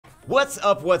What's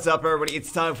up, everybody?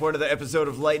 It's time for another episode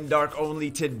of Light and Dark Only.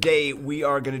 Today, we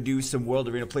are going to do some World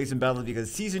Arena Placement Battles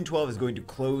because Season 12 is going to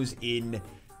close in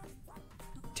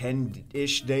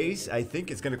 10-ish days. I think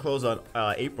it's going to close on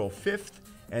April 5th,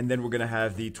 and then we're going to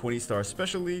have the 20-star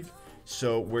Special League.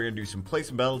 So, we're going to do some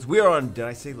Placement Battles. We are on, did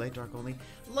I say Light Dark Only?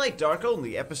 Light Dark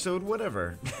Only, episode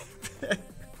whatever.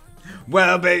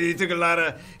 Well, baby,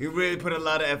 you really put a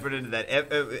lot of effort into that.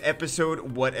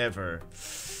 Episode whatever.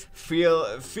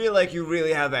 Feel like you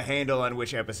really have a handle on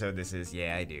which episode this is.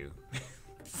 Yeah, I do.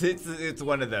 it's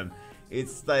one of them.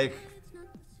 It's like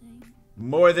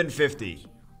more than 50.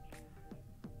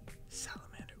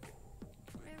 Salamander.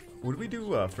 Would we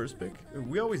do first pick?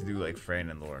 We always do like Fran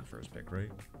and Lauren first pick,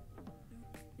 right?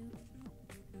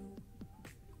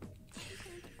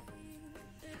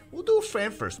 We'll do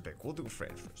Fran first pick.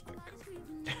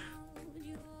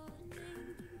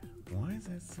 Why is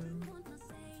that so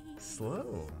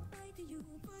slow?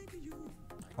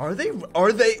 Are they,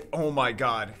 oh my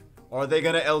god. Are they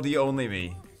gonna LD only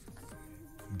me?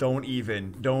 Don't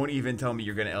even tell me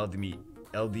you're gonna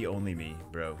LD only me,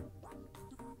 bro.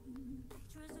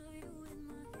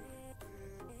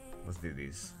 Let's do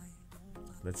these.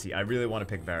 Let's see, I really want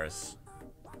to pick Varus.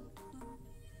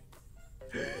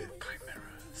 Chimera,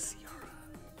 Ciara.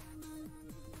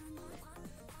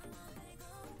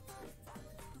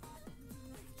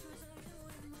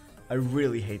 I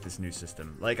really hate this new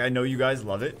system. Like, I know you guys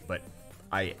love it, but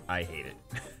I hate it.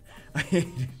 I hate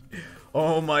it.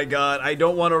 Oh my god, I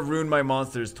don't want to ruin my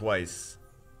monsters twice.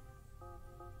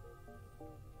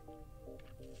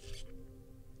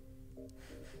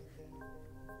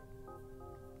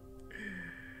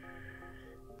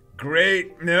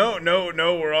 Great. No,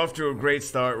 we're off to a great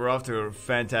start. We're off to a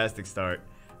fantastic start.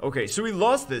 Okay, so we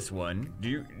lost this one. Do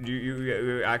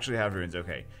you actually have runes?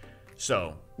 Okay.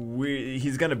 So,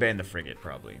 he's gonna ban the frigate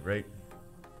probably, right?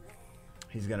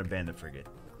 He's gonna ban the frigate.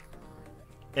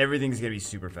 Everything's gonna be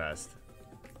super fast.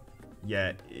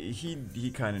 Yeah,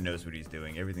 he kind of knows what he's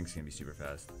doing. Everything's gonna be super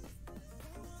fast.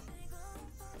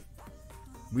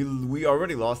 We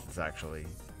already lost this actually.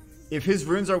 If his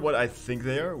runes are what I think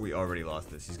they are, we already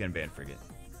lost this. He's gonna ban frigate.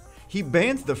 He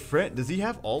bans the friend. Does he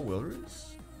have all will runes?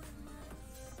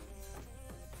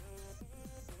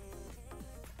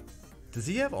 Does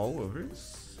he have all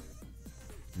overs?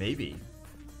 Maybe.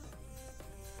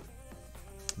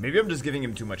 Maybe I'm just giving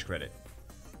him too much credit.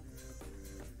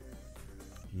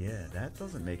 Yeah, that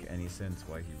doesn't make any sense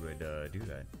why he would do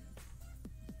that.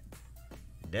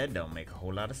 That don't make a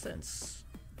whole lot of sense.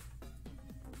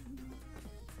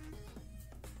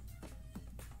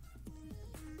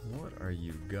 What are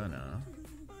you gonna...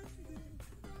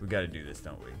 We gotta do this,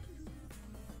 don't we?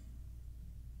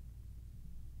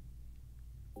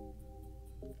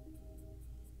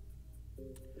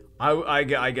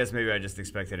 I guess maybe I just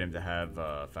expected him to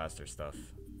have faster stuff.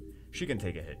 She can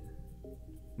take a hit.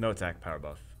 No attack, power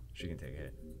buff. She can take a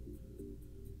hit.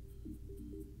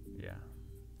 Yeah.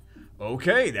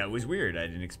 Okay, that was weird. I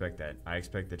didn't expect that. I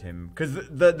expected him... Because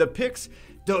the picks...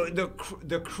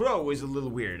 The crow was a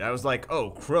little weird. I was like, oh,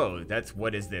 crow.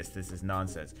 What is this? This is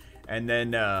nonsense. And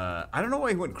then, I don't know why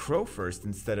he went crow first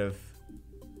instead of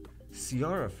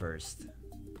Ciara first.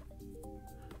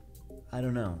 I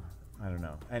don't know.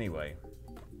 Anyway.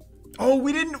 Oh,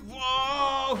 we didn't...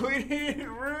 Whoa! We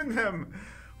didn't ruin them.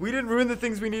 We didn't ruin the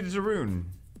things we needed to ruin.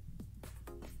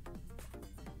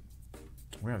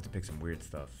 We're gonna have to pick some weird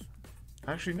stuff.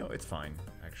 Actually, no, it's fine.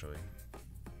 Actually.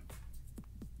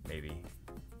 Maybe.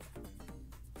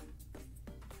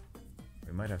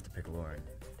 We might have to pick Lauren.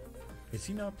 Is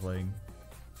he not playing?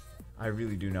 I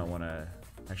really do not want to...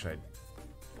 Actually,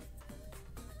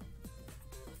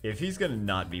 if he's gonna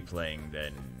not be playing,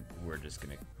 then we're just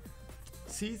gonna...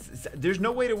 See, there's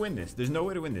no way to win this. There's no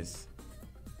way to win this.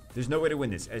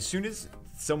 As soon as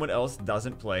someone else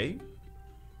doesn't play,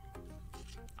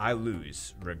 I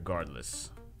lose,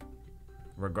 regardless.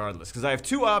 Because I have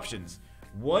two options.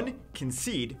 One,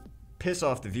 concede, piss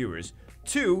off the viewers.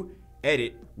 Two,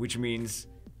 edit, which means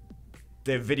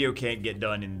the video can't get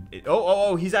done in...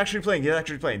 Oh, he's actually playing.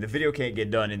 The video can't get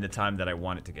done in the time that I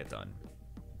want it to get done.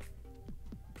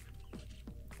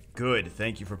 Good,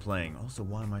 thank you for playing. Also,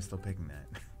 why am I still picking that?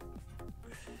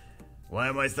 Well,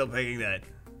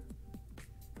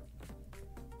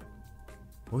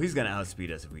 he's gonna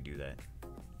outspeed us if we do that.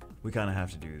 We kind of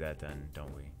have to do that then,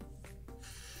 don't we?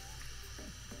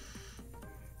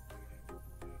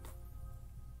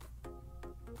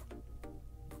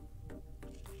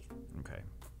 Okay.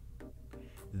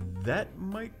 That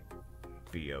might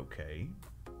be okay.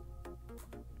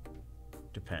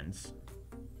 Depends.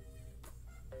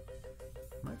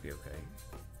 Might be okay.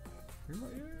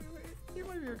 You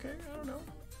might be okay. I don't know.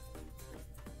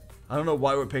 I don't know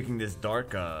why we're picking this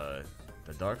dark, the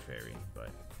dark fairy, but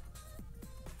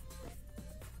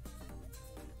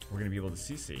we're gonna be able to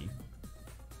CC.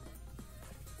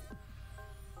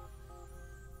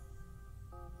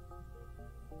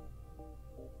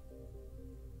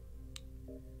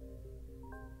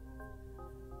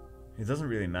 It doesn't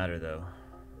really matter though.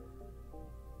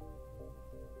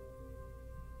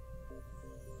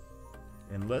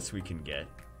 Unless we can get...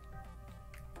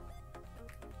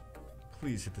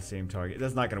 Please hit the same target.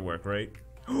 That's not gonna work, right?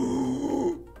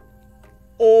 Oh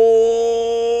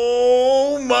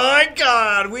my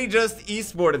god! We just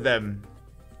e-sported them.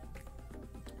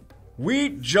 We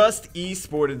just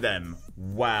e-sported them.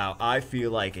 Wow, I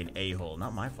feel like an a-hole.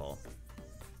 Not my fault.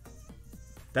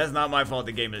 That's not my fault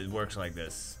the game works like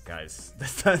this, guys.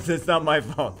 That's not my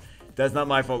fault. That's not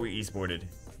my fault we e-sported.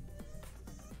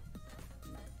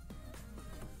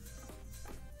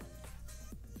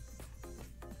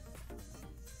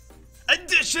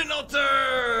 Additional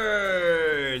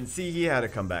turn! See, he had to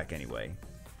come back anyway.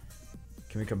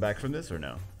 Can we come back from this or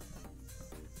no?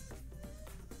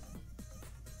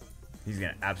 He's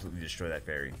gonna absolutely destroy that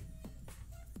fairy.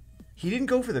 He didn't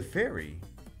go for the fairy.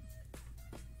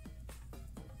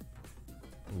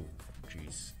 Ooh,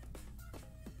 jeez.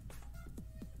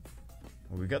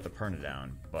 Well, we got the Perna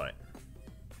down, but...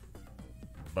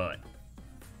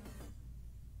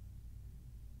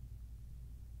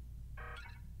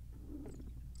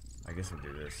 I guess we'll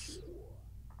do this.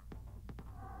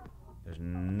 There's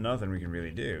nothing we can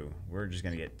really do. We're just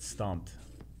gonna get stomped.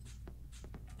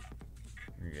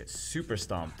 We're gonna get super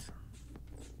stomped.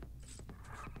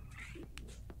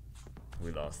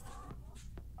 We lost.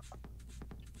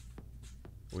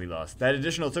 We lost. That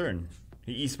additional turn.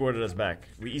 He e-sported us back.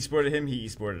 We e-sported him, he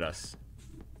e-sported us.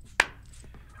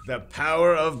 The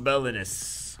power of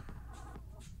Belinus.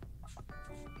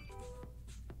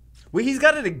 Wait, he's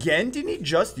got it again? Didn't he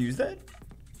just use that?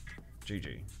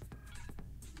 GG.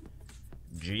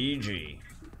 GG.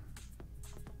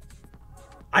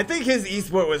 I think his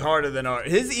e-sport was harder than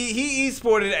ours. He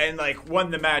e-sported and like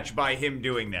won the match by him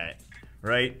doing that.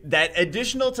 Right? That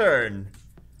additional turn.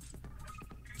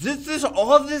 This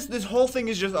whole thing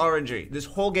is just RNG. This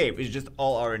whole game is just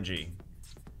all RNG.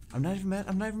 I'm not even mad.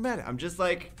 I'm not even mad. I'm just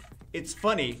like, it's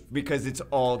funny because it's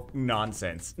all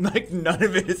nonsense. Like none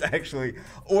of it is actually,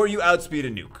 or you outspeed a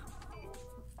nuke,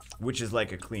 which is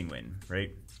like a clean win,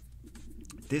 right?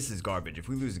 This is garbage. If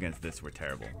we lose against this, we're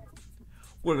terrible.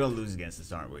 We're gonna lose against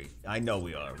this, aren't we? I know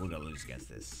we are. We're gonna lose against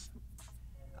this.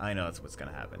 I know that's what's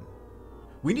gonna happen.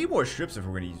 We need more strips if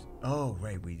we're gonna use, oh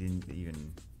right, we didn't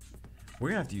even, we're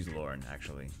gonna have to use Lauren,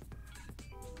 actually.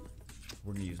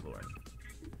 We're gonna use Lauren.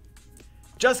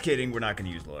 Just kidding, we're not gonna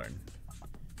use Lauren.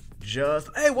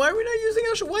 Hey, why are we not using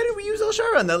El Shara? Why did we use El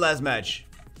Shara in that last match?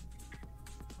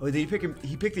 Oh, did he pick him?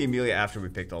 He picked the Amelia after we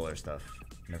picked all our stuff.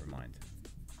 Never mind.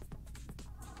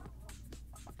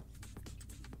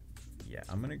 Yeah,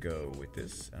 I'm gonna go with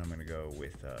this, and I'm gonna go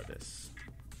with this.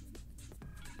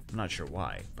 I'm not sure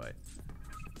why, but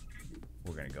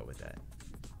we're gonna go with that.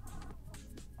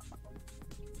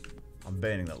 I'm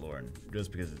banning that Lauren,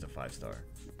 just because it's a 5-star.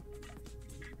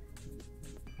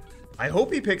 I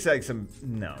hope he picks like some...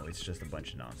 No, it's just a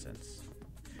bunch of nonsense.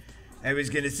 I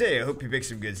was gonna say, I hope he picks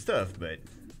some good stuff, but...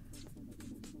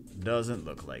 doesn't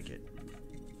look like it.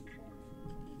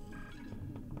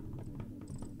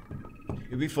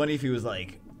 It'd be funny if he was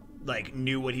like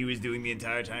knew what he was doing the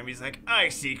entire time. He's like, I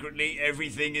secretly,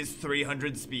 everything is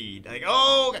 300 speed. Like,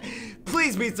 oh,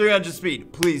 please be 300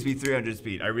 speed. Please be 300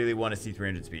 speed. I really want to see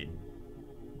 300 speed.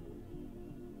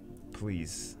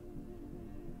 Please.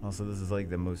 Also, this is like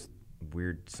the most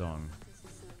weird song.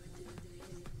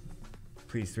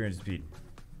 Please, 300 speed.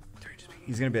 300 speed.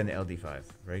 He's gonna ban the LD5,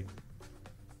 right?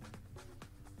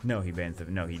 No, he banned the...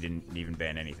 No, he didn't even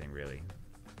ban anything, really.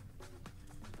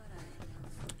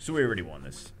 So we already won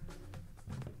this.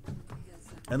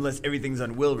 Unless everything's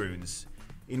on will runes,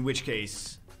 in which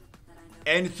case,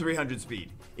 and 300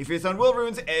 speed. If it's on will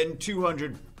runes and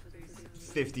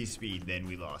 250 speed, then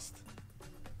we lost.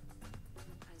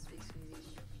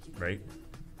 Right?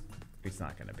 It's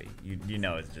not gonna be. You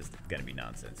know it's just gonna be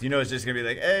nonsense. You know it's just gonna be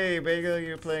like, hey, Bagel,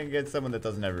 you're playing against someone that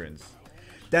doesn't have runes.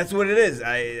 That's what it is.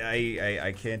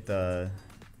 I can't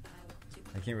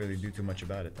really do too much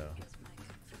about it though.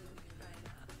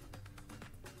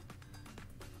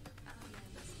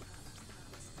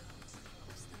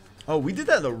 Oh, we did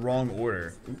that in the wrong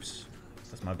order. Oops.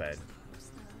 That's my bad.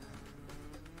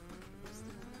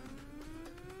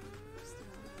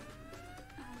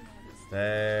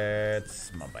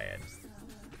 That's my bad.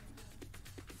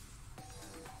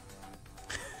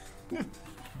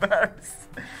 Varus.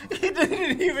 He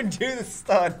didn't even do the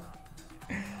stun.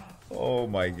 Oh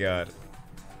my god.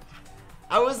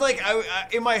 I was like,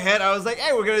 in my head, I was like,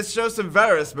 hey, we're gonna show some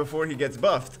Varus before he gets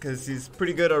buffed, because he's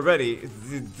pretty good already.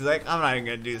 He's like, I'm not even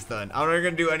gonna do stun. I'm not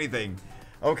gonna do anything.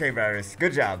 Okay, Varus,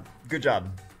 good job. Good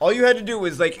job. All you had to do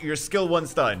was like your skill 1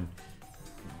 stun.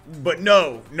 But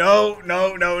no.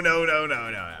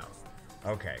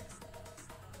 Okay.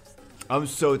 I'm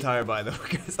so tired by though,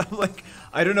 because I'm like,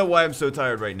 I don't know why I'm so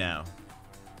tired right now.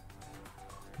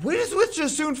 What is with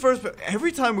Chasun first pick?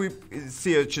 Every time we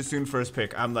see a Chasun first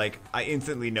pick, I'm like, I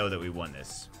instantly know that we won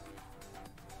this.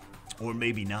 Or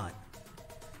maybe not.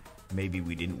 Maybe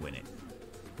we didn't win it.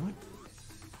 What?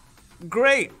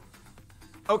 Great.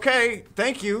 Okay,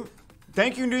 thank you.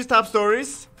 Thank you, News Top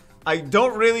Stories. I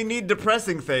don't really need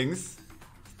depressing things,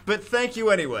 but thank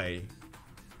you anyway.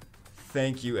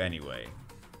 Thank you anyway.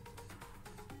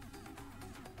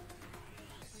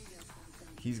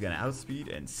 He's gonna outspeed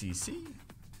and CC.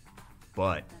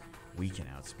 But we can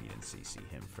outspeed and CC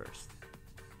him first.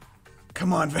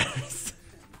 Come on, Varus.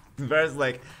 Varus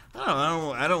like,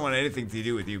 I don't want anything to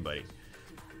do with you, buddy.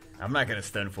 I'm not gonna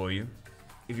stun for you.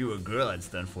 If you were a girl, I'd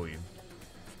stun for you.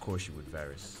 Of course you would,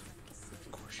 Varus.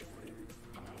 Of course you would.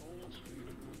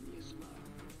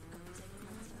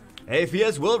 Hey, if he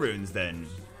has will runes, then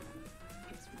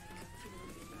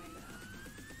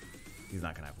he's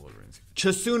not gonna have will runes.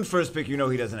 Chasun first pick, you know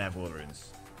he doesn't have will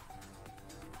runes.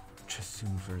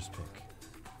 Chasun first pick.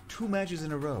 2 matches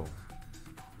in a row.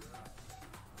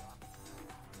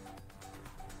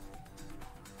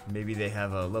 Maybe they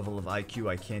have a level of IQ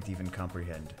I can't even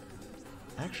comprehend.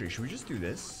 Actually, should we just do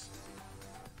this?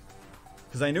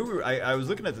 Because I knew I was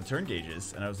looking at the turn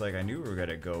gauges, and I was like, I knew we were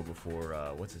gonna go before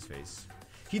what's his face.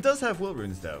 He does have will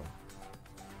runes though.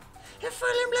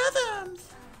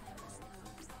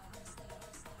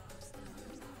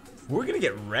 We're gonna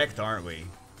get wrecked, aren't we?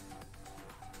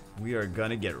 We are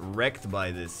gonna get wrecked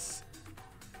by this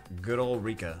good old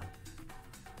Rika.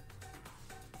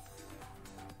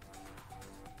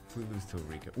 If we lose to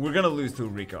Rika, we're gonna lose to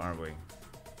Rika, aren't we?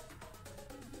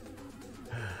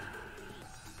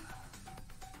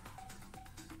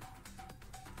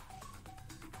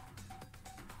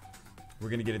 We're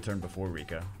gonna get a turn before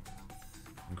Rika.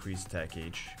 Increase attack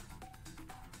gauge.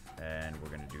 And we're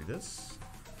gonna do this.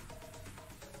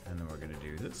 And then we're gonna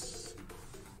do this.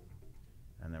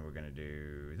 And then we're gonna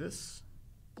do this.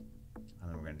 And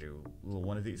then we're gonna do a little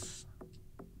one of these.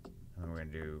 And then we're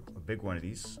gonna do a big one of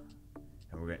these.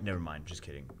 And we're gonna, never mind, just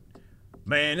kidding.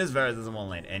 Man, this Varus doesn't want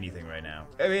to land anything right now.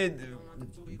 I mean,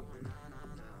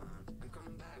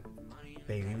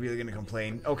 baby, you really gonna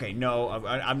complain? Okay, no,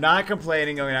 I'm not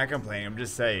complaining, I'm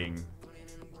just saying.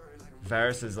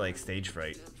 Varus is like stage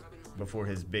fright before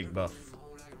his big buff.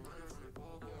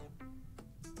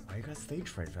 Why you got stage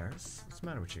fright, Varus? What's the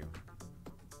matter with you?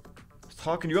 I was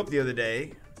talking you up the other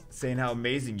day, saying how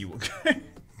amazing you were.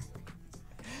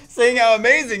 Saying how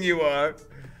amazing you are.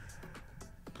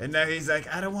 And now he's like,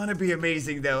 I don't want to be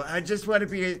amazing though. I just want to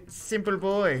be a simple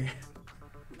boy.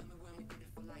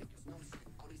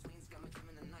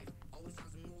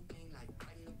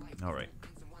 All right.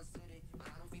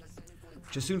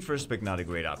 Chasun first pick, not a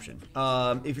great option.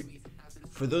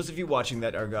 For those of you watching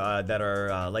that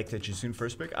are like the Chasun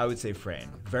first pick, I would say Fran.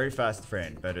 Very fast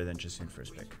Fran, better than Chasun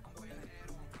first pick.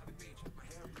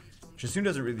 Chasun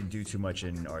doesn't really do too much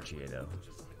in RTA though.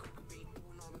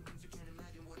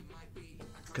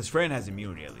 Because Fran has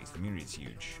immunity at least. Immunity is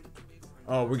huge.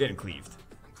 Oh, we're getting cleaved.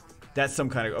 That's some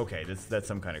kind of... Okay, that's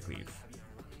some kind of cleave.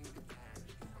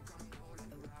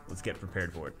 Let's get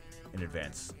prepared for it in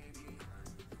advance.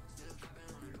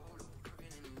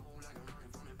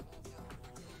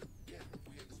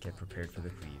 Get prepared for the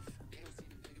cleave.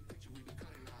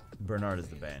 Bernard is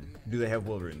the ban. Do they have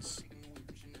will runes?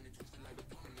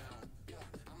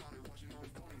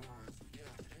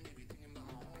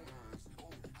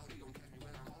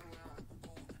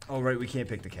 Oh, right, we can't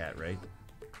pick the cat, right?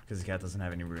 Because the cat doesn't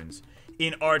have any runes.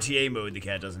 In RTA mode, the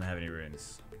cat doesn't have any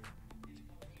runes.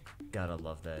 Gotta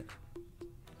love that.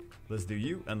 Let's do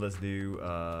you, and let's do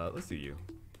you.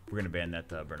 We're gonna ban that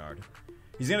Bernard.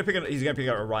 He's gonna pick out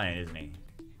Orion, isn't he?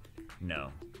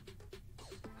 No.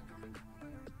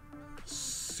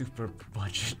 Super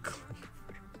budget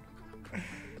cleave.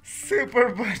 Super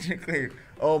budget cleave.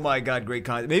 Oh my god, great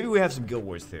content. Maybe we have some Guild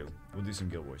Wars too. We'll do some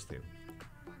Guild Wars too.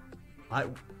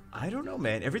 I don't know,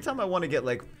 man. Every time I want to get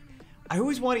like, I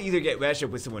always want to either get matched up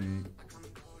with someone.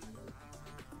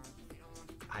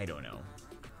 I don't know.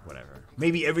 Whatever.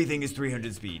 Maybe everything is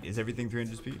 300 speed. Is everything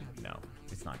 300 speed? No,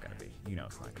 it's not gonna be. You know,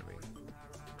 it's not gonna be.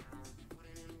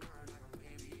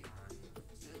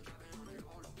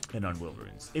 And on will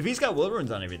runes. If he's got will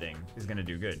runes on everything, he's gonna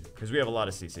do good. Because we have a lot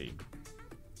of CC.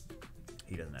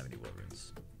 He doesn't have any will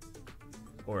runes.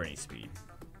 Or any speed.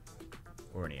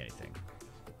 Or anything.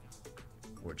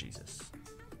 Or Jesus.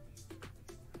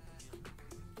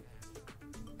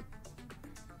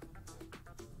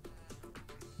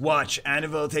 Watch,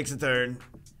 Annabelle takes a turn.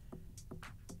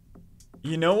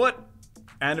 You know what?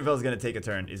 Annabelle's gonna take a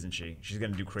turn, isn't she? She's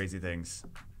gonna do crazy things.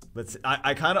 Let's.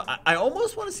 I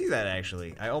almost want to see that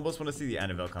actually. I almost want to see the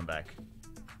Annabelle come back.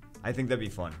 I think that'd be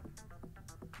fun.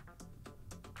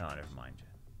 Oh, never mind.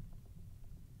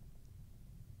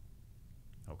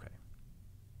 Okay.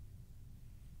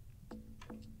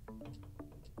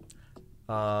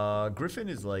 Griffin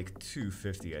is like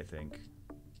 250, I think,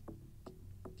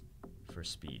 for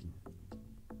speed.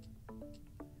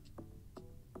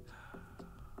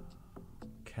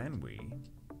 Can we?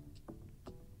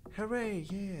 Hooray,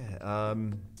 yeah.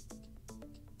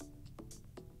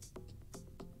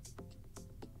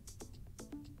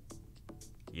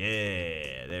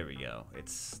 Yeah, there we go.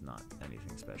 It's not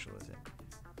anything special, is it?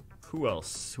 Who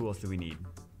else? Who else do we need?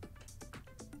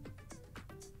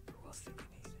 Who else do we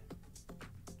need?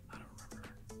 I don't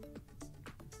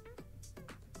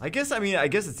remember. I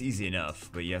guess it's easy enough,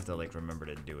 but you have to like remember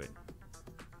to do it.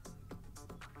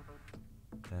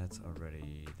 That's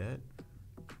already that.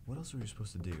 What else were we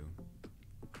supposed to do?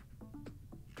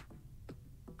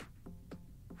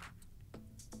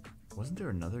 Wasn't there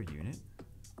another unit?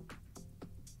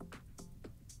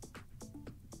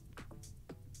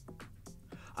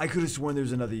 I could have sworn there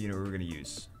was another unit we were going to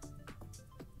use.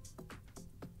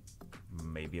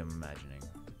 Maybe I'm imagining.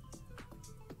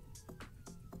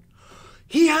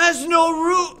 He has no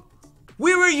root!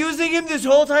 We were using him this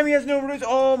whole time, he has no roots.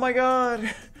 Oh my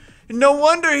god. No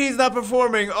wonder he's not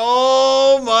performing.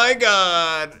 Oh my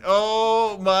god.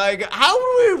 Oh my god. How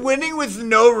are we winning with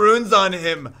no runes on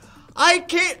him? I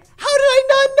can't. How did I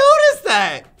not notice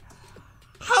that?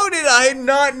 How did I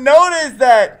not notice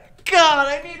that? God,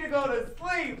 I need to go to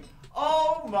sleep.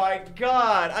 Oh my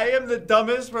god. I am the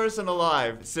dumbest person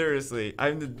alive. Seriously.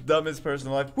 I'm the dumbest person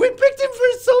alive. We picked him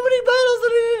for so many battles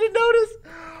that I didn't notice.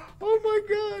 Oh my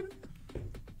god.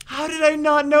 How did I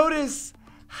not notice?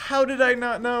 How did I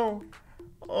not know?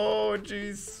 Oh,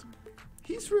 jeez.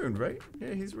 He's ruined, right?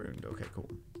 Yeah, he's ruined. Okay, cool.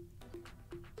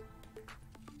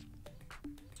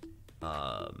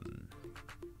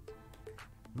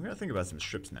 We're gonna think about some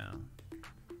strips now.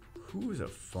 Who is a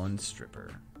fun stripper?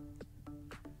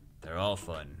 They're all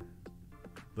fun.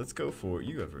 Let's go for...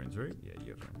 You have runes, right? Yeah,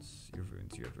 you have runes. You have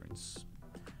runes. You have runes.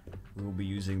 We will be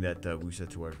using that Wusa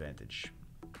to our advantage.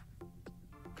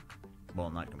 Well,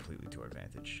 not completely to our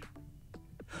advantage.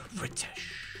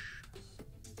 Ritesh.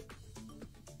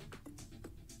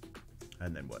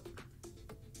 And then what?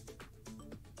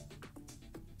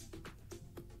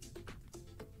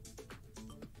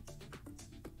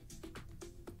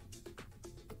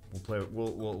 We'll play.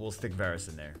 We'll stick Varus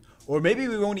in there, or maybe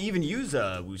we won't even use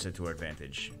Wusa to our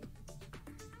advantage.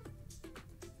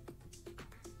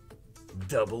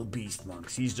 Double beast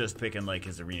monks. He's just picking like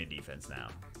his arena defense now.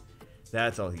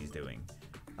 That's all he's doing.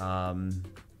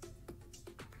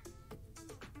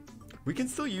 We can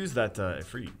still use that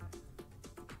Ifrit.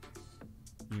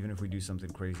 Even if we do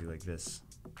something crazy like this.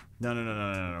 No.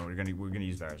 We're gonna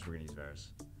use Varus. We're gonna use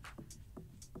Varus.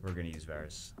 We're gonna use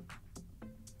Varus.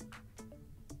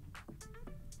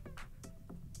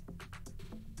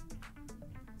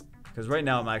 Because right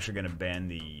now I'm actually gonna ban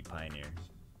the Pioneer.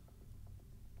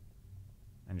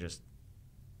 And just...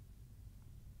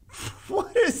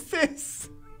 What is this?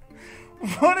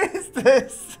 What is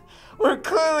this? We're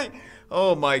clearly...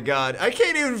 Oh my god. I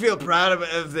can't even feel proud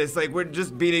of this. Like, we're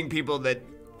just beating people that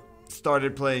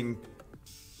started playing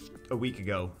a week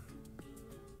ago.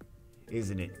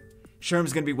 Isn't it?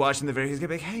 Sherm's gonna be watching the video. He's gonna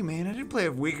be like, hey man, I didn't play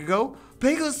a week ago.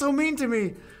 Bagel's so mean to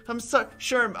me. I'm sorry.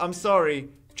 Sherm, I'm sorry.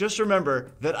 Just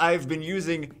remember that I've been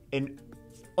using an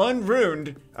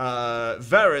unruined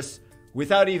Varus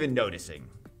without even noticing.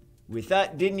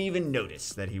 Didn't even notice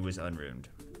that he was unruined.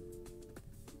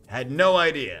 Had no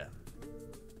idea.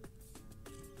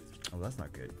 Oh, that's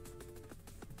not good.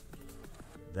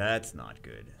 That's not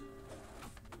good.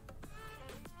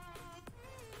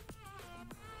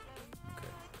 Okay.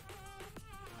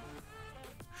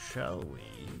 Shall we?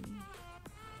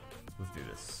 Let's do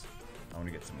this. I want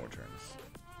to get some more turns.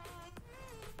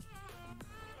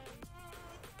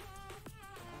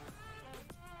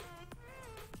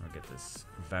 I'll get this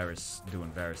Varus doing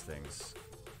Varus things.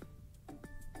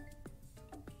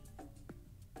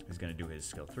 He's gonna do his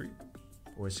skill 3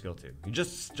 or his skill 2. You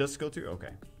just skill 2? Okay.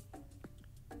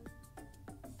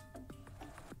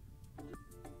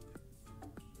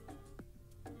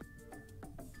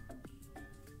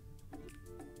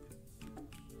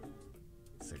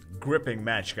 gripping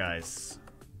match, guys.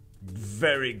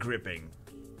 Very gripping.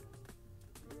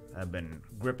 I've been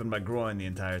gripping my groin the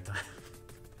entire time.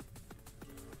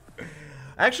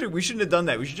 Actually, we shouldn't have done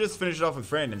that. We should just finish it off with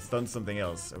Fran and stun something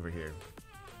else over here.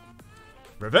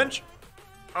 Revenge?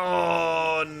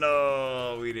 Oh,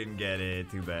 no. We didn't get it.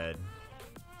 Too bad.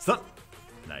 Stun.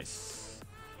 Nice.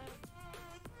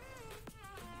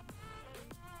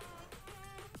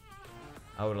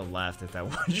 I would have laughed at that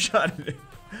one shot.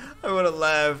 I would have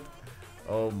laughed.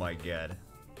 Oh, my God.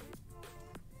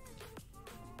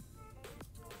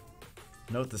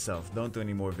 Note to self, don't do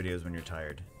any more videos when you're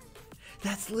tired.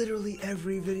 That's literally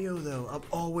every video though. I'm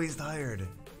always tired.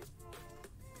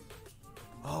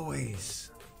 Always.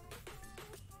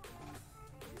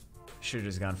 Should've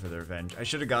just gone for the revenge. I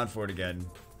should have gone for it again.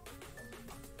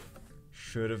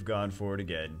 Should have gone for it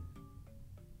again.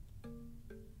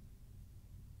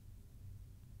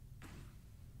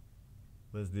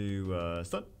 Let's do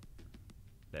stun.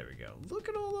 There we go. Look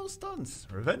at all those stuns.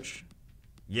 Revenge.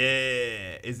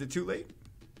 Yeah. Is it too late?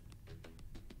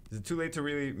 Is it too late to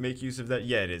really make use of that?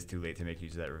 Yeah, it is too late to make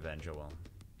use of that revenge. Oh well.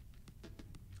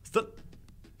 Stun.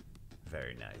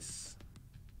 Very nice.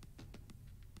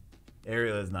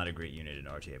 Ariel is not a great unit in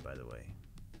RTA, by the way.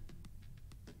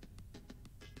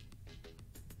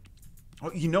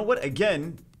 Oh, you know what?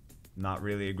 Again, not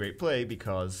really a great play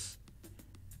because...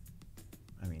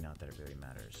 I mean, not that it really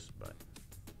matters, but...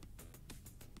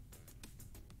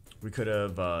 We could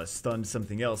have stunned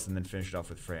something else and then finished off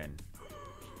with Fran.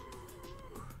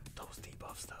 Those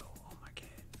debuffs, though. Oh my god.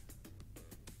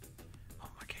 Oh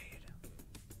my god.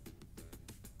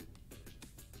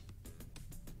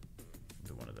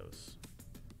 Do one of those.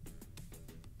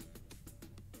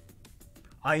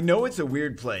 I know it's a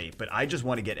weird play, but I just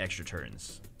want to get extra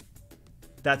turns.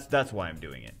 That's why I'm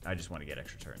doing it. I just want to get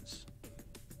extra turns.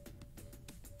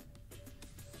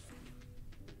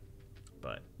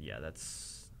 But yeah, that's...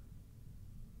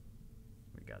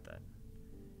 Got that.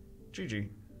 GG.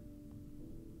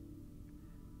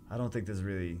 I don't think this is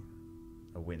really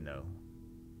a win though.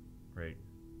 Right?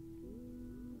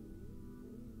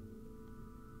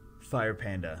 Fire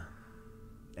Panda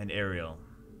and Ariel.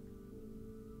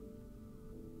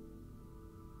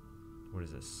 What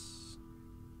is this?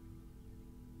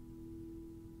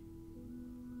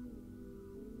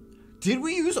 Did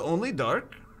we use only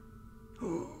dark?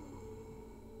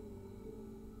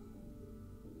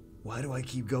 Why do I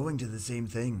keep going to the same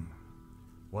thing?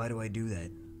 Why do I do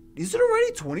that? Is it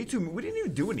already 22 minutes? We didn't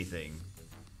even do anything.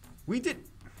 We did...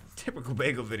 Typical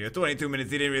bagel video. 22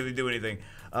 minutes, he didn't really do anything.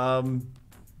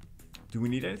 Do we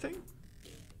need anything?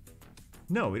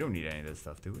 No, we don't need any of this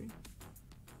stuff, do we?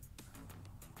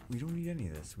 We don't need any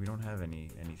of this. We don't have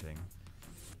anything.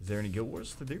 Is there any Guild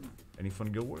Wars to do? Any fun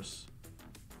Guild Wars?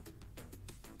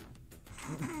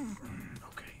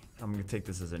 Okay. I'm gonna take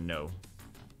this as a no.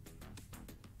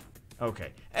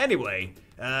 Okay. Anyway,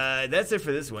 that's it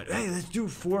for this one. Hey, let's do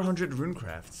 400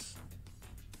 runecrafts.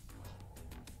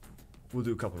 We'll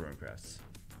do a couple runecrafts.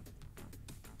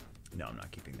 No, I'm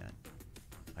not keeping that.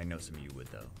 I know some of you would,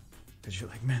 though. Because you're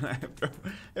like, man, I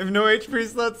have no HP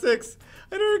slot 6.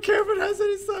 I don't care if it has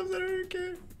any subs. I don't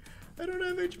care. I don't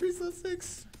have HP slot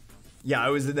 6. Yeah, I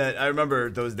was in that. I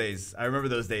remember those days. I remember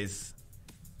those days.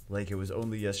 Like it was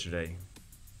only yesterday.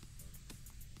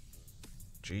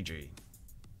 GG.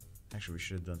 Actually, we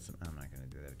should have done some... I'm not going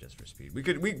to do that just for speed. We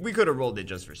could have rolled it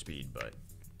just for speed, but...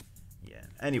 Yeah.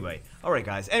 Anyway. Alright,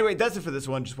 guys. Anyway, that's it for this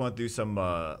one. Just want to do some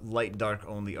light dark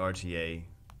only RTA.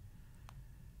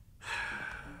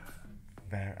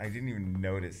 I didn't even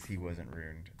notice he wasn't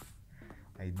ruined.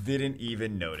 I didn't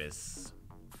even notice.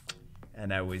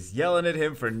 And I was yelling at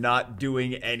him for not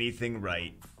doing anything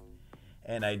right.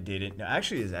 And I didn't. No,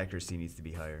 actually, his accuracy needs to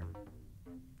be higher.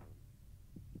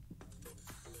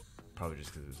 Probably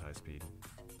just because it was high speed.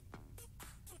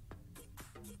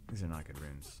 These are not good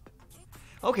runes.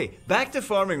 Okay, back to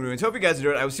farming runes. Hope you guys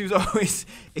enjoyed. I will see you as always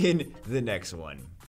in the next one.